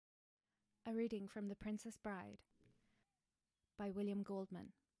A reading from The Princess Bride by William Goldman.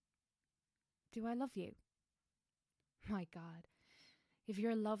 Do I love you? My God, if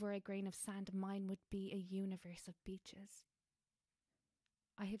your love were a grain of sand, mine would be a universe of beaches.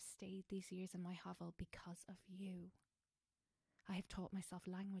 I have stayed these years in my hovel because of you. I have taught myself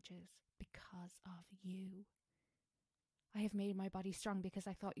languages because of you. I have made my body strong because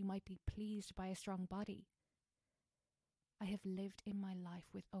I thought you might be pleased by a strong body. I have lived in my life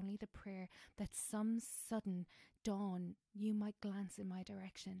with only the prayer that some sudden dawn you might glance in my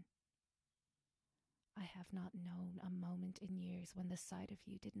direction. I have not known a moment in years when the sight of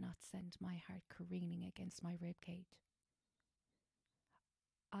you did not send my heart careening against my ribcage.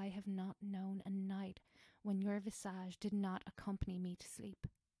 I have not known a night when your visage did not accompany me to sleep.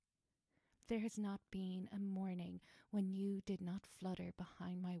 There has not been a morning when you did not flutter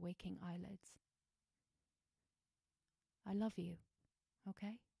behind my waking eyelids. I love you,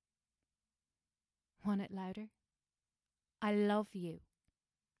 okay? Want it louder? I love you.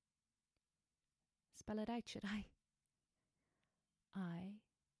 Spell it out, should I?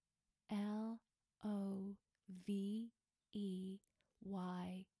 I-L-O-V-E-Y-O-U.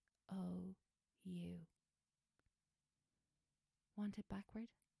 Want it backward?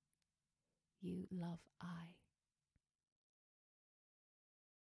 You love I.